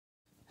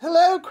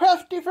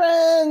crafty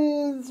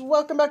friends,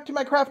 welcome back to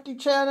my crafty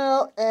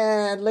channel,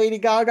 and Lady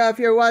Gaga if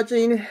you're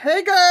watching.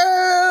 Hey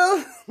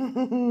girl!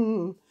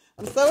 I'm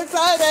so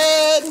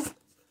excited!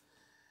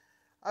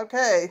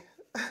 Okay.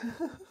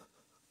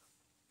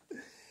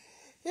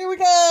 Here we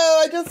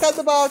go! I just got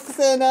the box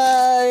and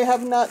I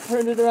have not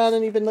turned it around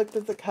and even looked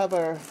at the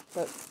cover,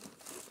 but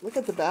look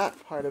at the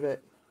back part of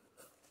it.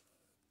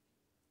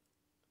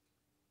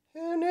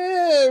 Who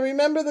knew?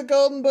 Remember the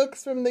golden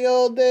books from the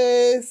old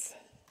days?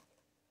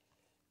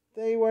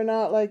 They were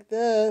not like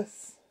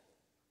this.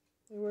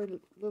 They were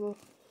little,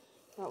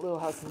 not Little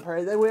House on the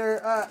Prairie. They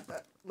were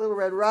Little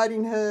Red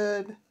Riding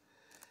Hood,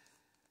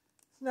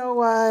 Snow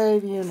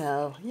White, you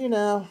know.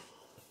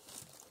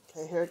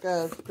 Okay, here it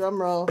goes.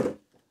 Drum roll.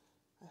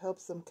 I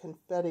hope some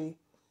confetti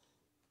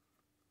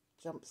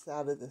jumps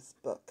out of this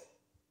book.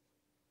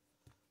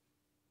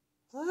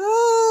 Ah!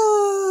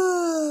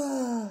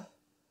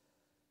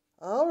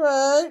 All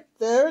right,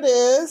 there it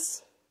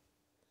is.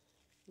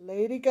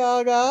 Lady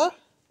Gaga.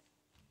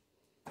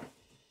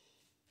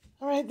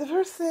 All right, the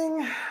first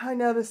thing I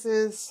notice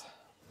is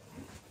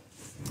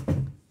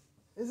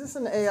this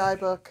an AI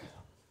book?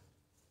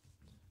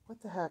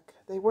 What the heck?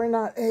 They were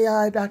not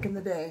AI back in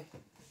the day.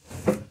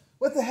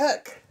 What the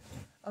heck?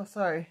 Oh,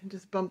 sorry, I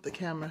just bumped the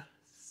camera.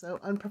 So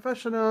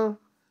unprofessional.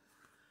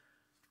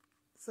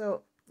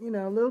 So, you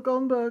know, little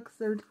golden books,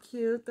 they're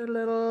cute, they're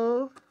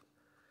little,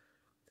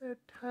 they're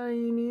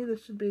tiny.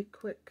 This should be a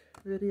quick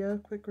video,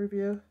 quick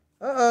review.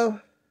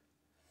 Uh-oh.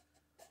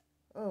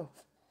 Oh.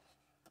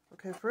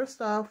 Okay,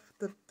 first off,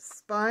 the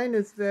spine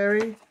is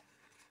very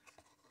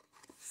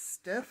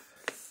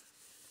stiff.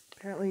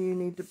 Apparently you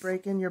need to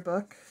break in your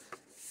book.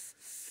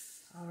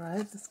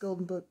 Alright, this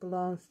golden book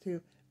belongs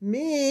to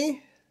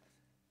me.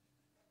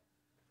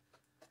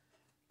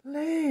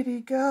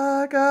 Lady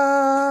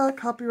Gaga,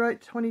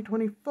 copyright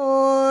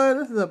 2024.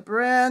 This is a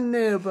brand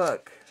new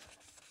book.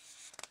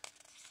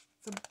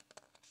 It's a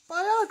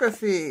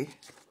biography.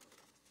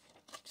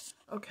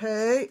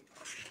 Okay.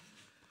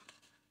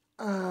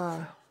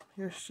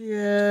 Here she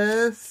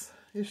is.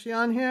 Is she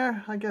on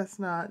here? I guess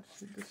not.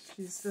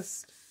 She's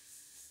just...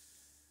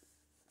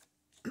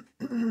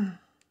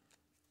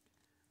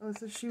 Oh,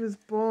 so she was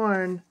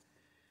born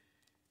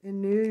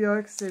in New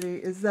York City.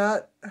 Is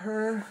that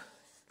her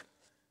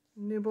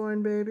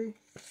newborn baby?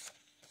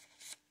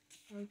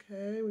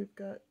 Okay, we've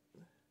got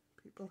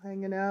people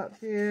hanging out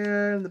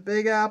here in the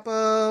Big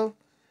Apple.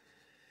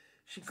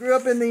 She grew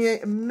up in the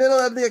middle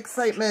of the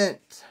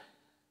excitement.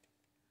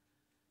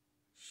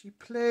 She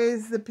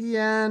plays the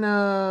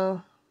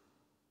piano.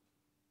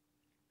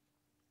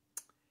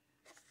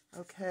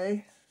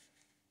 Okay.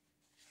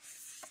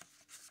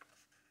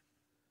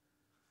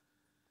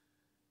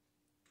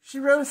 She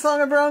wrote a song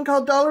of her own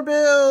called Dollar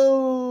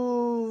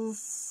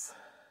Bills.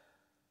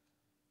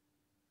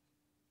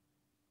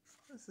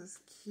 This is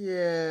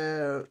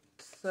cute.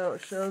 So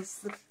it shows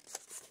the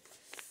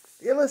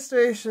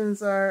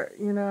illustrations are,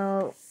 you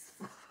know,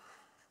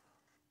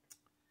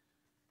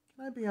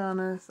 can I be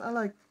honest? I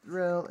like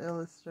real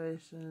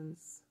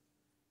illustrations.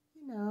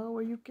 You know,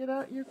 where you get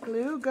out your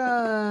glue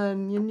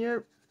gun and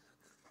your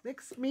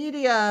mixed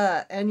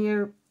media and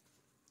your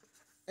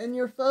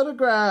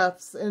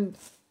photographs and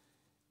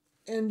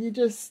you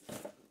just,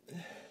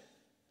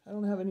 I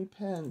don't have any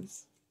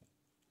pens.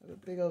 I have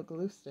a big old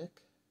glue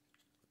stick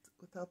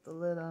without the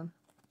lid on.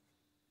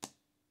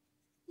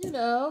 You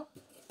know,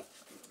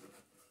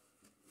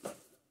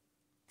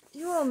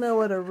 you all know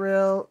what a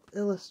real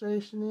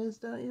illustration is,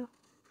 don't you?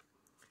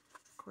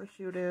 Of course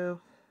you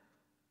do.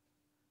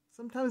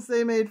 Sometimes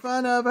they made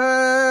fun of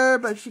her,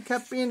 but she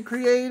kept being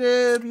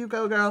creative. You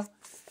go, girl.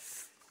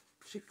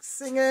 She's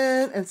singing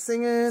and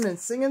singing and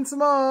singing some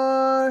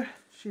more.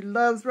 She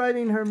loves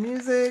writing her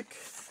music.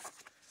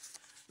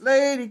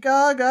 Lady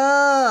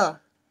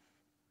Gaga.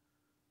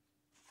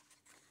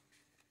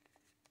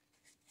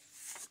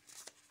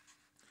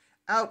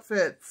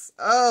 Outfits.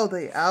 Oh,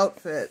 the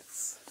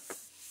outfits.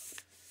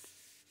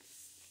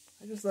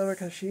 I just love her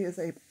because she is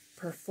a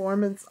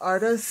performance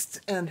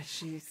artist and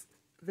she's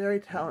very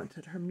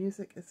talented. Her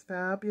music is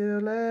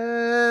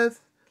fabulous.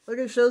 Look,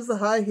 it shows the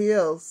high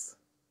heels.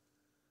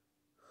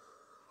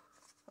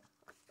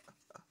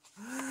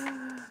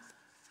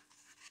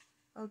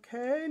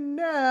 Okay,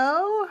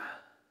 now,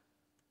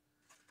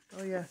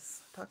 oh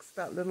yes, talks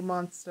about little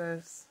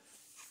monsters.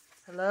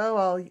 Hello,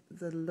 all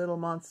the little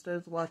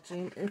monsters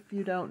watching. If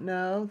you don't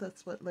know,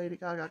 that's what Lady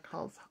Gaga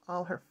calls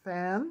all her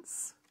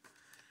fans.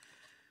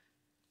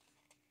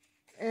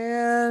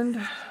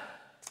 And,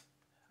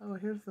 oh,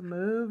 here's the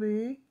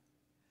movie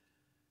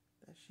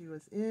that she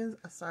was in,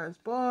 A Star is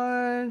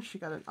Born. She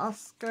got an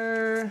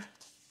Oscar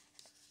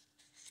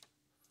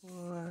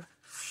for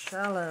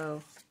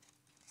Shallow.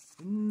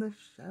 In the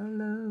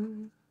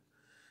shallow,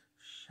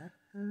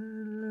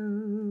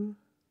 shallow.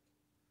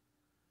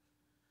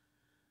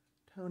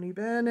 Tony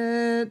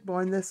Bennett,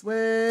 Born This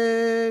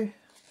Way.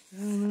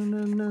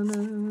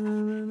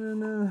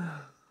 No.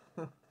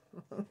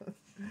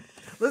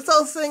 Let's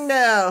all sing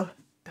now.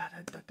 Da,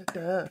 da, da, da,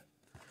 da.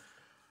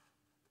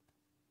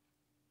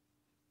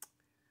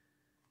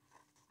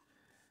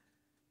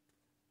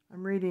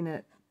 I'm reading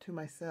it to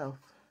myself.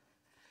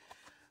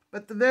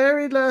 But the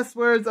very last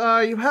words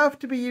are, you have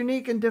to be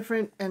unique and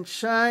different and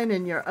shine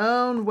in your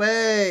own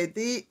way.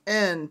 The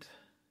end.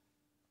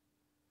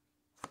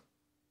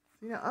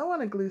 You know, I want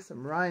to glue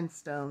some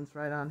rhinestones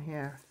right on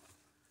here.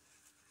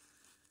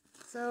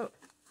 So,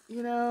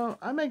 you know,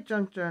 I make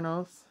junk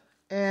journals,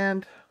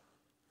 and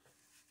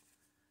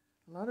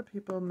a lot of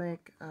people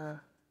make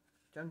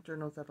junk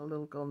journals out of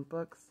little golden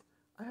books.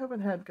 I haven't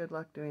had good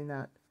luck doing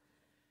that.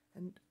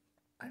 And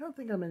I don't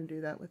think I'm going to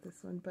do that with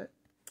this one, but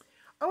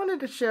I wanted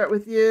to share it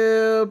with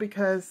you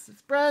because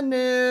it's brand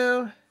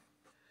new.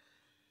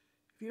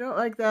 If you don't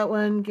like that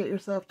one, get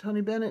yourself Tony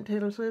Bennett,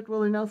 Taylor Swift,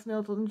 Willie Nelson,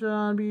 Elton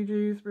John, Bee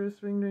Gees, Bruce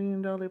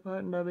Springsteen, Dolly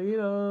Parton, the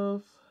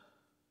Beatles.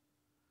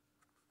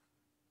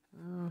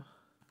 Oh,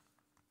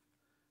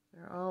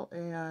 they're all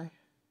AI.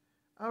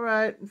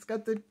 Alright, it's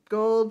got the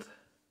gold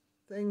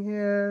thing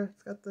here.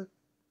 It's got the...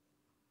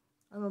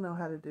 I don't know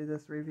how to do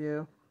this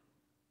review.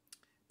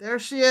 There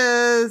she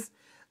is,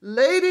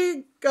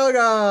 Lady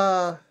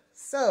Gaga.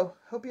 So,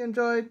 hope you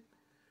enjoyed.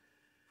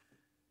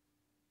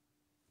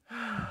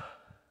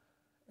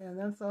 And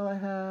that's all I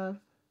have.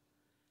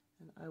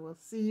 And I will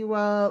see you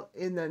all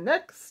in the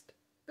next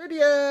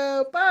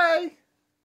video. Bye!